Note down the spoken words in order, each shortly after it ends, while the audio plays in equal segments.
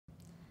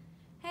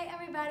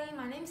everybody,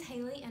 my name's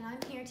Haley and I'm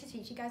here to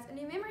teach you guys a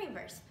new memory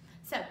verse.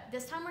 So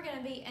this time we're going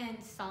to be in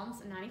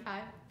Psalms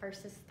 95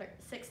 verses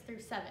 6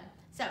 through 7.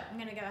 So I'm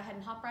going to go ahead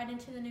and hop right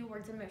into the new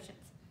words and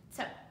motions.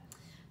 So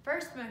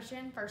first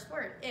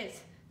word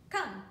is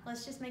come.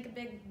 Let's just make a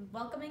big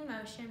welcoming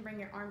motion, bring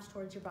your arms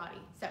towards your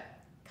body. So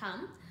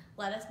come,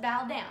 let us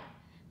bow down.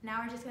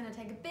 Now we're just going to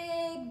take a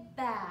big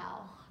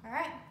bow. All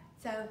right,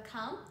 so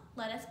come,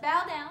 let us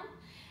bow down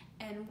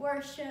and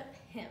worship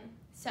him.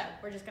 So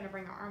we're just going to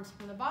bring our arms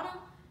from the bottom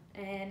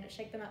and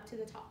shake them up to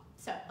the top.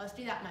 So let's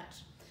do that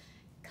much.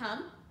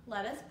 Come,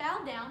 let us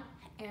bow down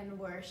and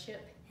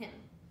worship him.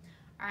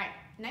 All right,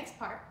 next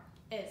part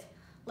is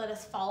let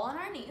us fall on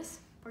our knees.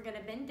 We're going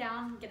to bend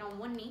down, get on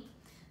one knee.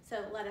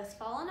 So let us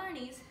fall on our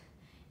knees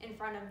in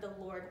front of the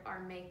Lord our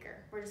Maker.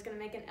 We're just going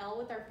to make an L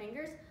with our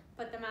fingers,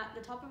 put them at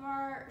the top of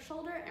our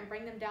shoulder and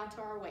bring them down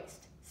to our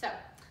waist. So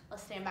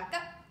let's stand back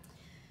up.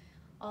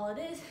 All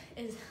it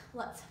is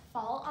let's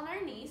fall on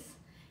our knees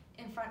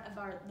in front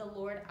of the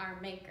Lord our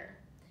Maker.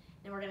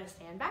 Then we're going to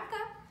stand back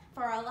up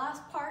for our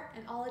last part,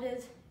 and all it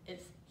is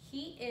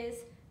he is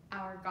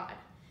our God.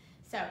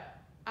 So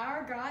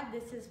our God,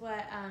 this is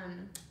what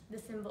the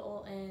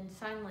symbol in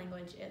sign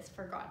language is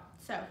for God.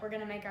 So we're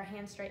going to make our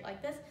hands straight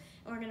like this,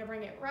 and we're going to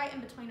bring it right in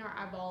between our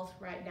eyeballs,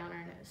 right down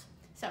our nose.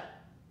 So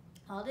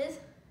all it is,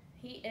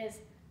 he is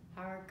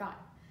our God.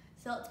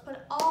 So let's put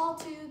it all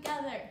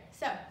together.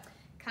 So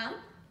come,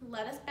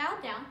 let us bow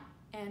down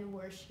and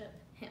worship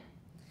him.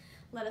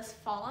 Let us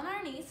fall on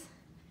our knees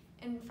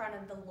in front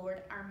of the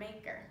Lord our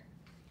Maker.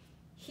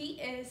 He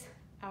is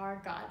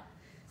our God.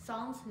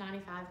 Psalms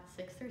 95,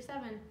 6 through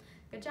 7.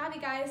 Good job,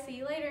 you guys. See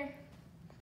you later.